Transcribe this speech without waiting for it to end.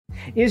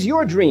Is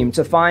your dream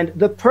to find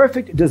the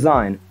perfect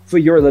design for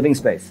your living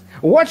space?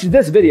 Watch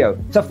this video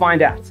to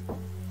find out.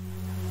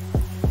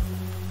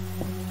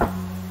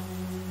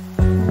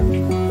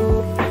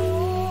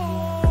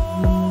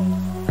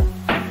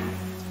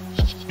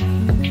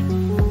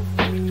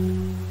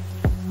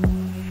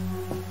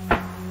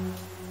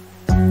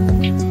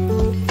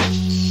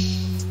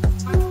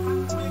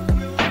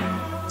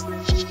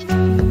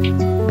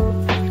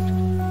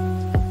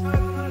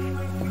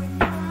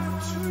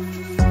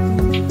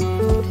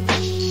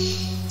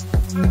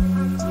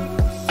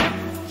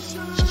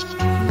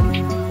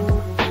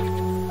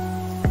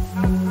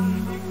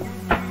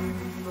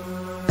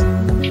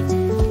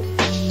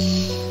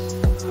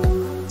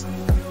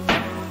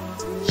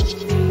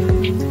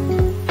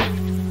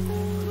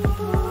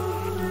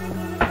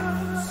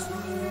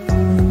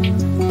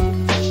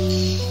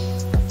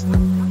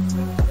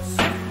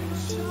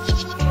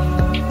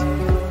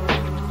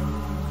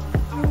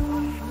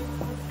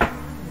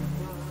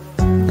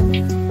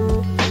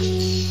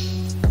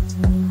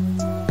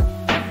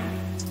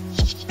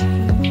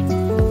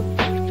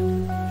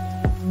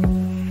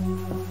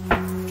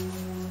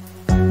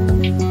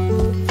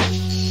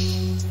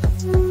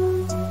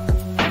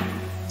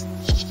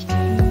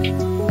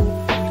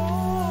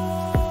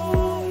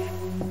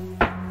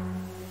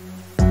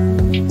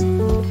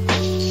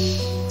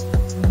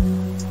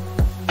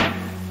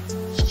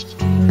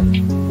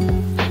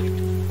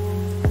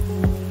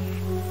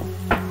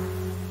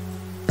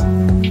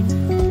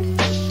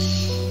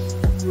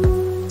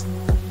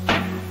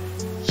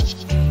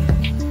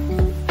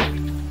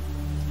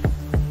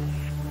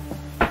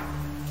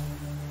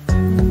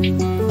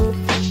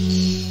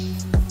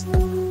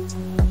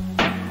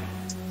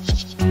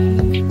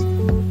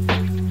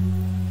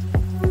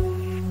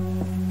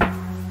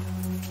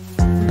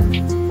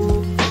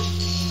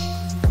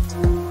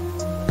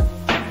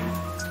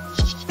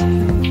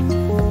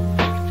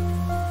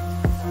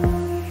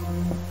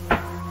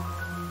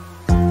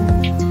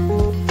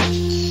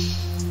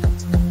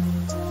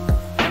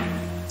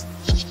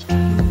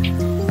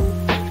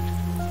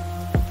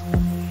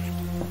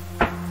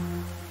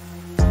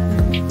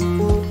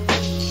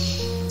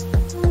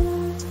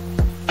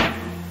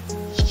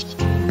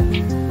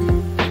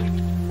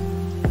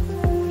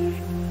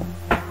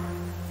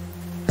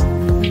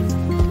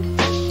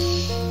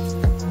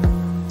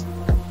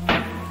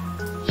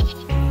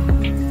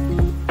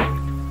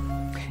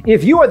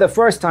 If you are the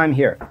first time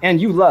here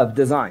and you love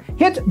design,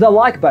 hit the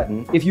like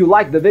button if you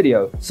like the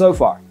video so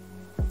far.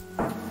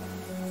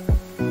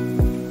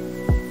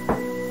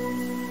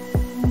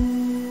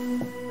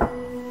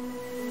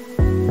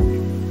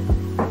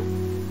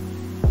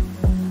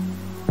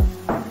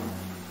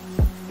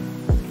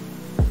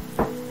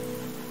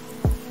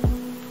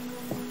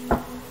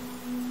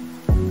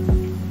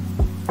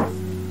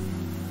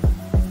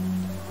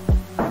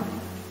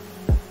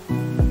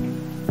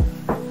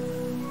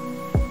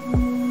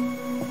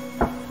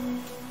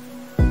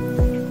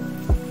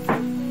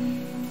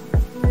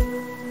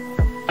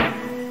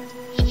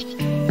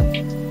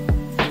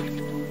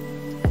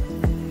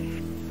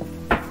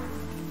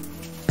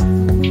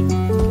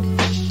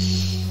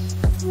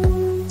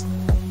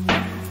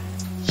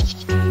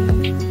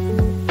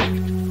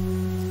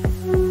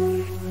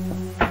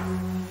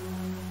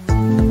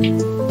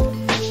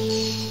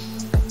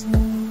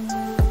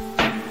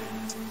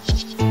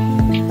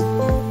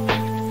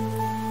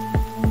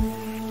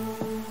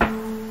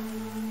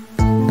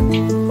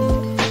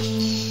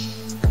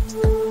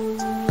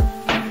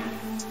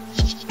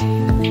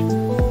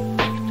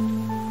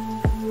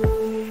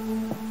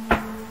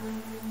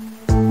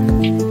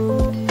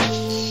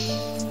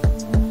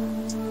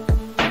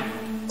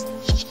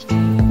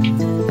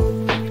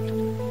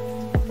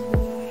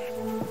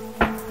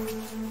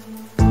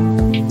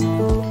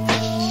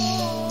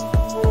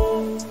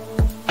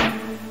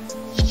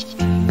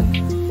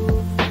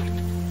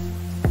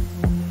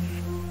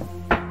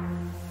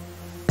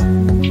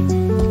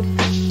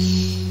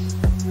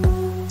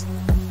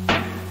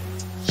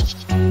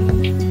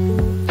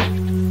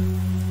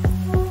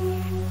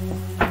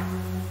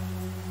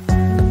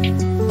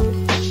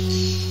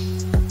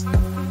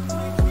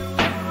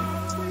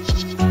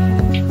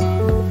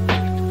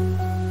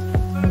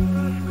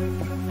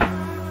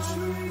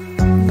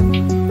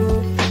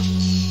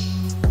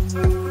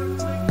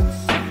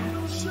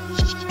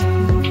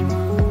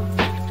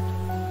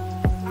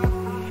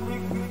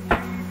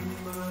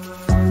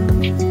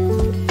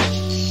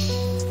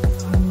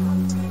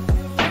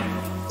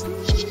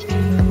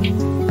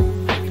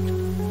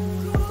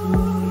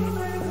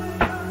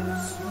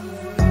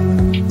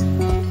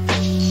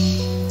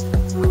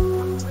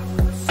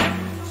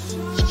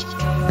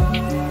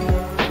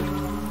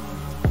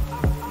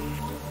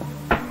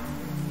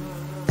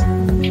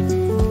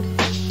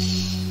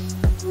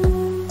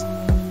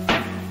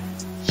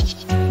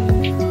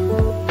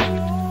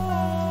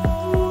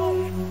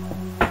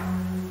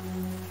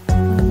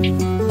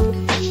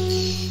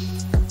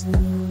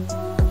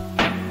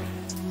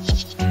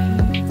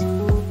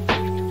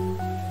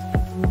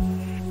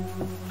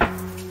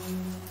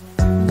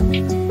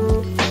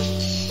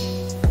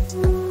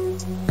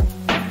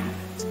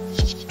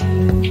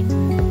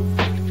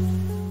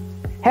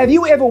 Have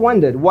you ever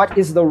wondered what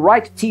is the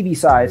right TV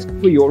size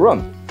for your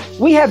room?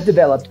 We have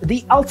developed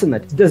the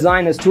ultimate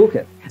designer's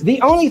toolkit.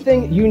 The only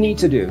thing you need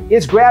to do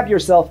is grab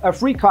yourself a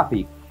free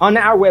copy on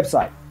our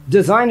website,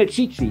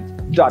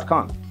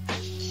 designercheatsheet.com.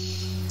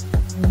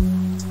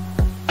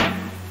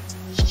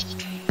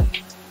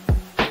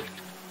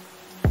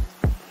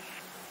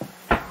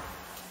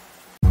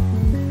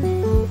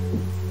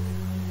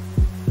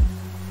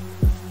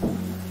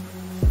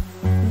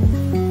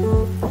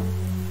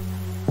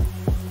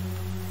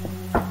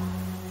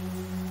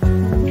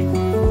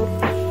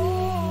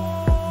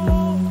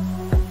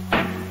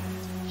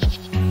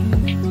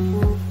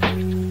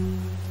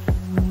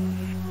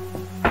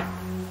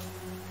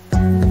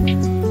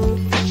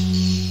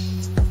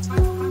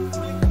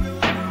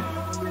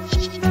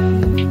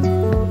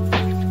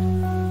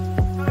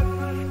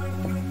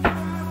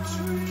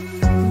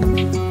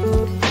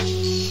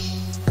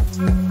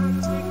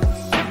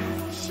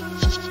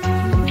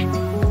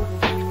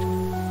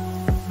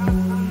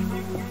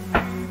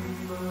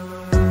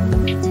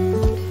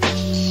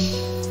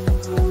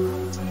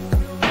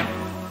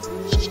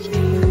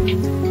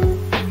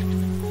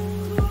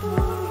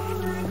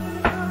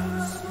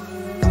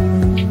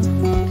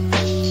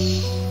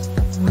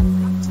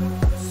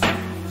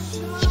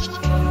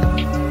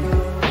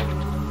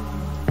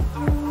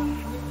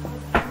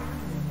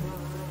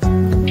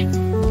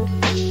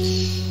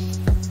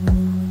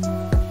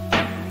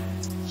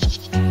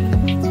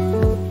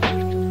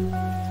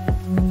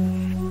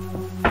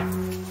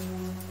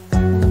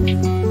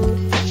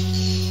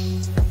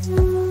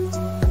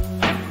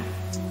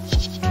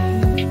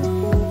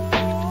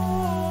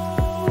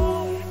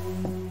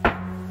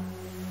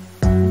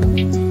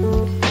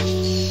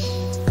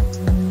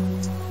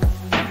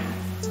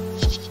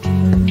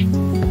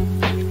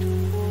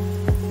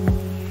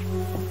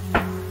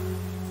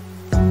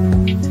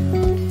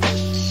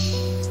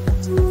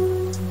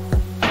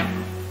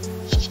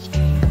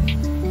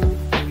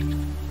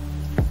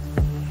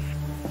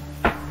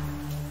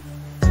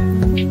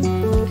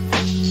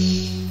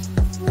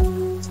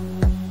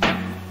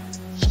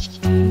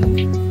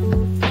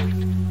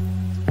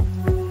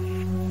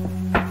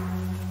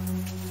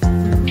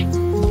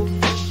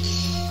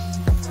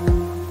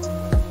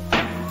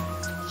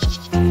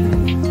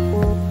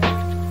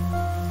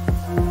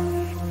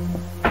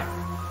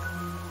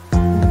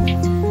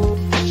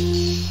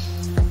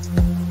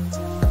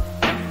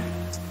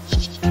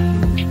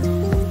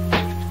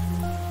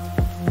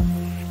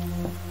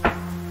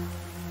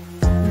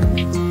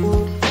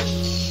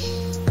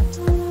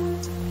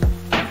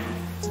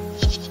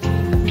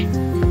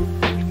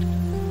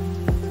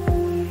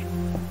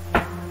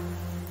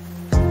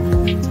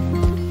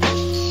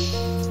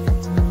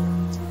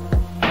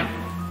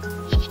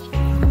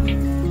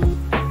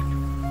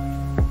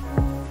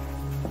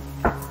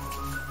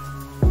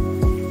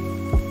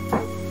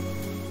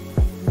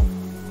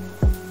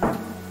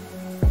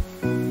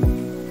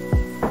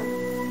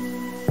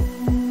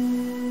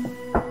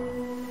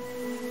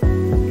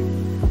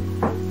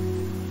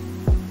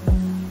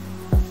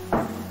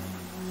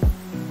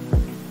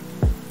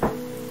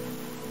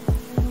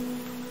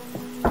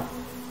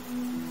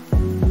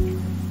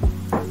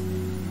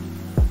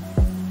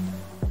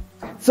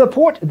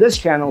 Support this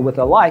channel with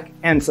a like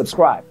and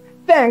subscribe.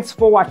 Thanks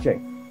for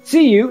watching.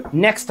 See you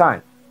next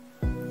time.